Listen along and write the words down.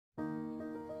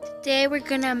Today we're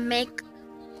gonna make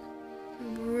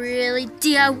really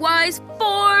DIYs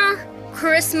for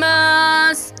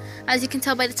Christmas, as you can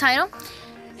tell by the title.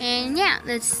 And yeah,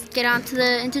 let's get on to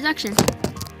the introduction.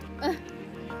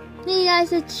 Hey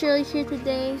guys, it's Shirley here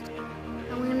today.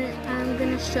 I'm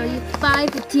gonna show you 5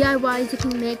 DIYs you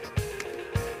can make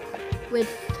with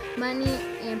money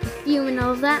and perfume and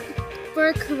all of that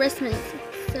for Christmas.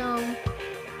 So I'm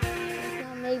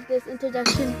gonna make this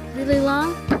introduction really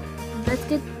long. Let's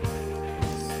get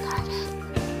started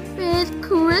with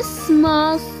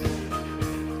Christmas.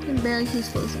 I can barely see his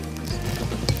face.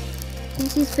 Can you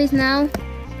see his face now?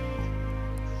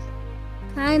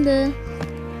 Kinda.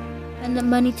 And the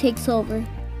money takes over.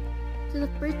 So the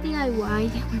first DIY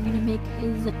that we're gonna make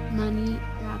is money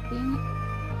wrapping.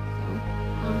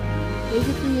 So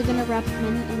basically you're gonna wrap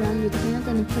money around your crayons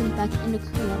and then put it back in the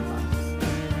crayon box.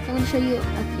 So I'm gonna show you a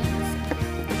few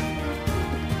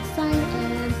side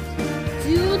and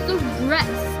do the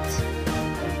rest.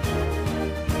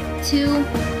 2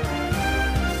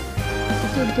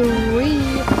 to 3.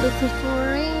 This is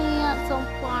 3 so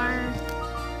far.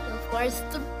 So far it's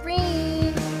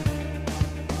 3.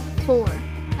 4.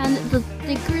 And the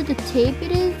thicker the tape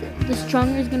it is, the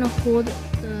stronger it's gonna hold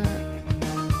the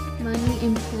money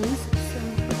in place. So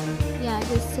yeah,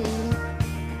 just saying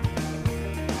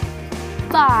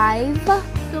 5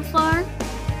 so far.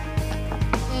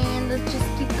 And let's just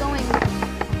keep going.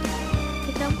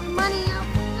 Pick up my money out.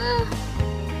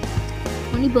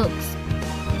 20 bucks.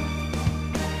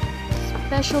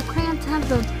 Special crayons have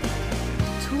the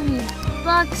 20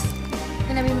 bucks.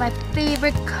 Gonna be my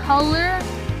favorite color.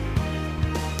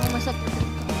 My second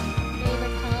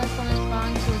favorite color from this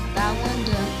box was that one,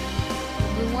 the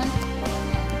blue one.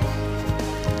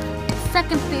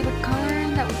 Second favorite color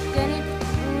that was getting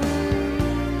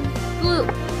blue.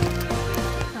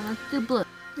 So let's do blue.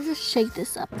 Let's just shake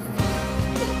this up.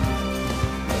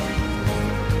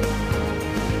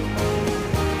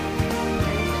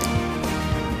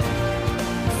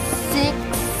 6,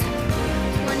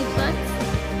 20 bucks.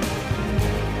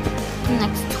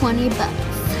 Next 20 bucks.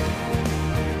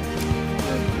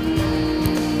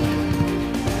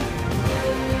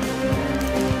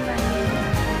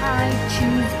 I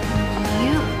choose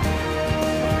you.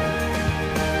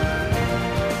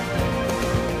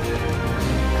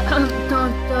 Dun,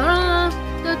 dun, dun,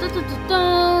 dun, dun,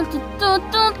 dun, dun,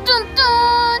 dun, dun,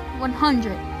 dun.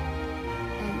 100.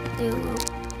 And the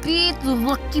be the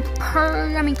lucky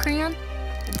crayon.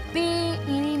 Be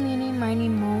eeny, meeny, miny,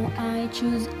 mo. I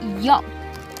choose yo.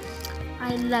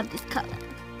 I love this color.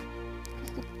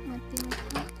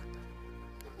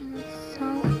 It's so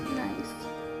nice.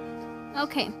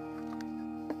 Okay.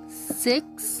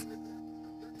 6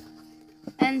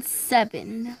 and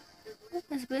 7.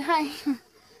 That's a bit high.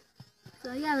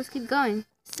 So yeah, let's keep going.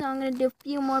 So I'm gonna do a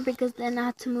few more because then I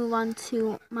have to move on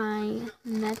to my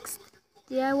next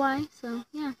DIY. So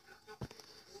yeah.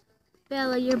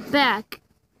 Bella, you're back.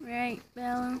 Right,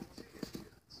 Bella?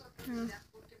 You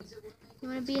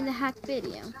wanna be in the hack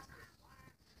video?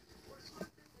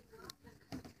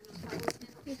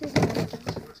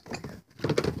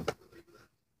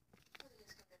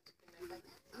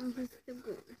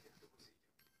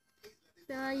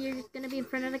 Bella, you're just gonna be in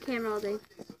front of the camera all day.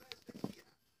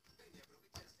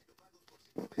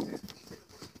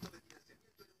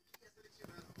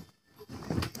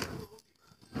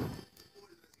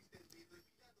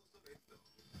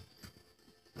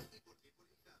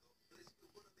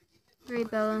 Great,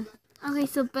 Bella. Okay,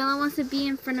 so Bella wants to be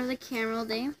in front of the camera all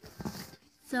day.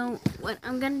 So what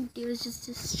I'm gonna do is just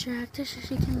distract her so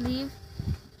she can leave.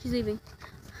 She's leaving.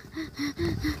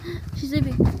 She's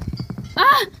leaving.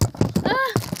 Ah!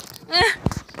 Ah! Ah!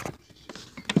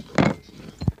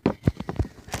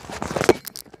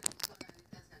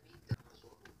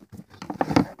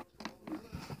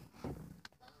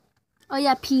 Oh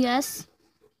yeah, P.S.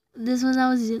 This when I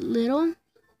was little,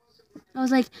 I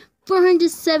was like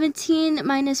 417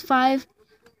 minus 5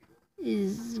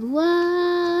 is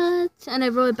what? And I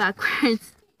wrote it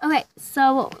backwards. Okay,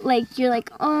 so like you're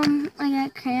like, I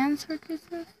got crayons for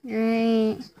Christmas.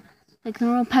 Great. Like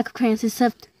normal pack of crayons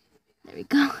except there we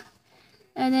go.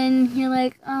 And then you're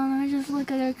like, let me just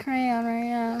look at a crayon right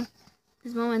now.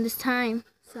 This moment, this time.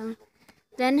 So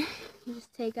then you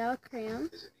just take out a crayon.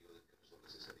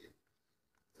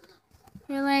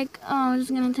 You're like, I'm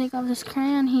just gonna take off this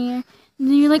crayon here. And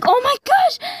then you're like, oh my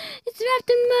gosh, it's wrapped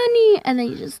in money. And then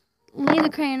you just lay the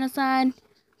crayon aside,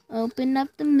 open up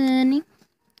the money.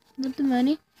 With the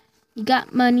money, you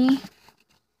got money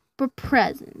for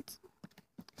presents.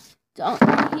 Don't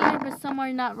here, but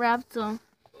somewhere not wrapped. So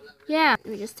yeah,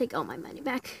 let me just take all my money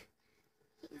back.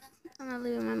 I'm not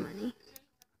leaving my money.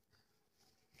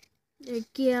 There you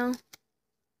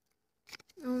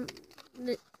go.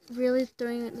 Really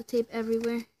throwing the tape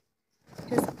everywhere.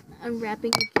 Just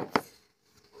unwrapping it.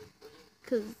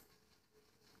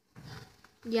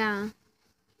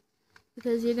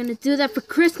 Because you're gonna do that for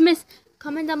Christmas.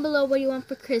 Comment down below what you want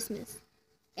for Christmas.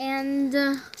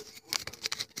 And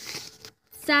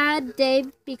sad day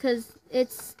because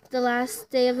it's the last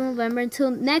day of November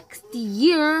until next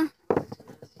year.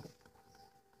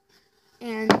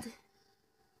 And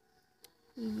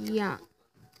yeah,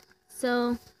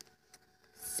 so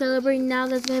celebrate now.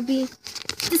 That's gonna be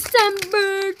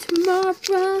December tomorrow.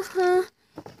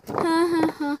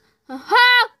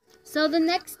 So the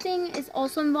next thing is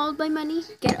also involved by money.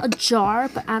 Get a jar,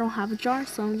 but I don't have a jar,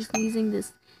 so I'm just using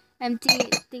this empty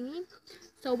thingy.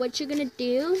 So what you're gonna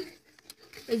do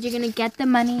is you're gonna get the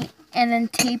money and then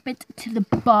tape it to the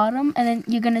bottom, and then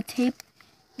you're gonna tape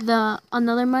the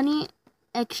another money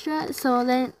extra. So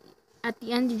then at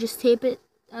the end you just tape it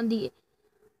on the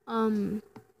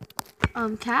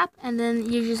cap, and then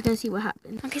you're just gonna see what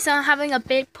happens. Okay, so I'm having a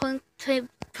big point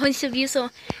of view. So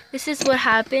this is what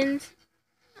happens.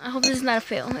 I hope this is not a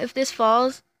fail. If this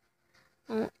falls,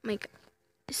 oh my god.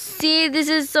 See, this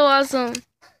is so awesome.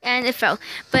 And it fell.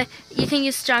 But you can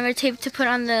use stronger tape to put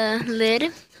on the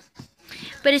lid.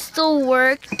 But it still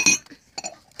worked.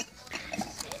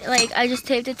 Like, I just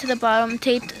taped it to the bottom,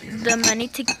 taped the money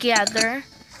together.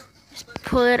 Just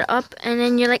pull it up, and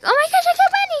then you're like, oh my gosh, I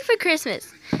got money for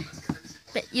Christmas.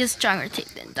 But use stronger tape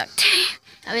than duct tape.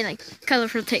 I mean, like,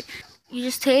 colorful tape. You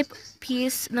just tape,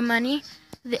 the money,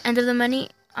 the end of the money,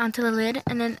 onto the lid,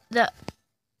 and then the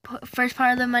first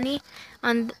part of the money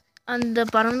on the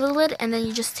bottom of the lid, and then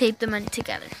you just tape the money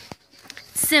together.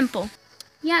 Simple.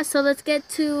 Yeah, so let's get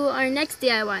to our next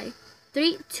DIY.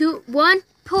 3, 2, 1,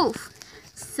 poof.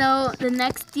 So the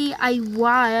next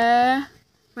DIY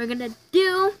we're gonna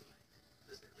do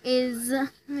is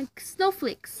like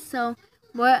snowflakes. So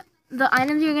what the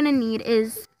items you're gonna need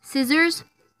is scissors.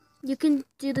 You can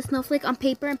do the snowflake on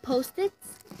paper and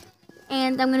Post-its.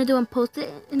 And I'm going to do a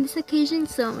Post-it in this occasion.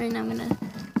 So right now I'm going to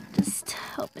just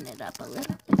open it up a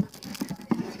little bit.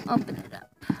 Open it up.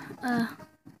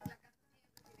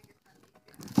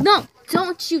 No,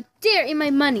 don't you dare eat my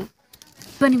money.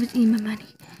 Bunny was eating my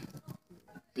money.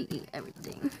 They eat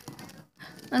everything.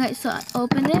 Okay, so I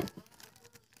opened it.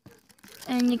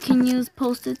 And you can use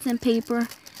Post-its and paper.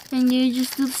 And you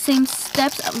just do the same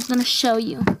steps I was going to show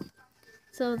you.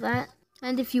 So that.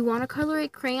 And if you want to color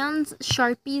it, crayons,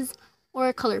 Sharpies,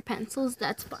 or color pencils,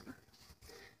 that's fine.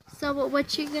 So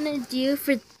what you're gonna do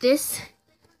for this,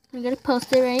 you're gonna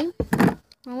post it, right?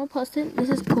 Normal Post-it. This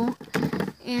is cool.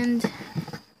 And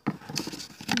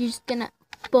you're just gonna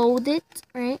fold it,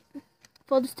 right?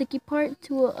 Fold the sticky part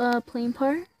to a plain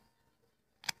part.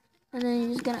 And then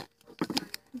you're just gonna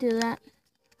do that.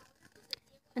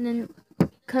 And then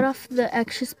cut off the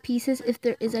extra pieces if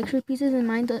there is extra pieces, and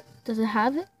mine doesn't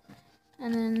have it.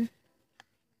 And then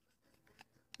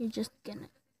you're just gonna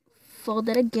fold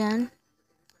it again.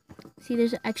 See,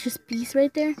 there's an extra piece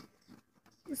right there.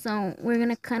 So we're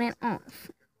gonna cut it off.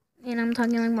 And I'm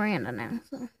talking like Miranda now.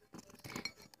 So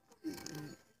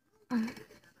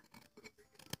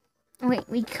wait,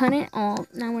 we cut it off.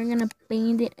 Now we're gonna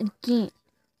bend it again.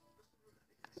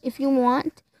 If you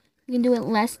want, you can do it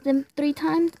less than 3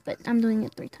 times, but I'm doing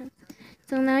it 3 times.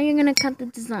 So now you're gonna cut the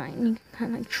design. You cut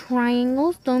like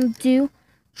triangles. Don't do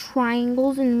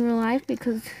triangles in real life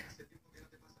because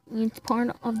it's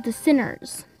part of the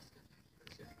sinners.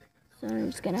 So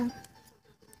I'm just gonna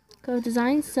go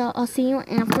design. So I'll see you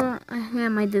after I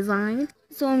have my design.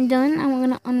 So I'm done. I'm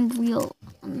gonna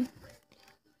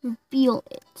reveal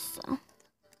it. So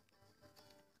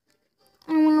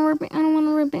I don't wanna rip it. I don't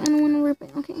wanna rip it. I don't wanna rip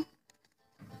it. Okay.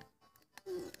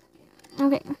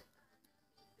 Okay.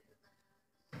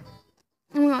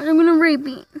 Oh my god, I'm gonna rip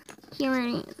it. Here it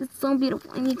is. It's so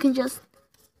beautiful, and you can just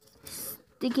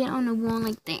stick it on the wall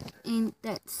like that. And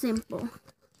that's simple.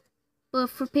 But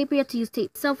for paper, you have to use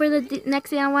tape. So for the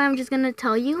next DIY, I'm just gonna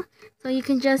tell you. So you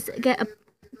can just get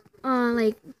a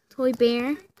like toy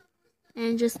bear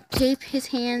and just tape his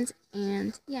hands.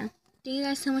 And yeah. Thank you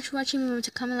guys so much for watching. Remember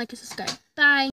to comment, like, and subscribe. Bye.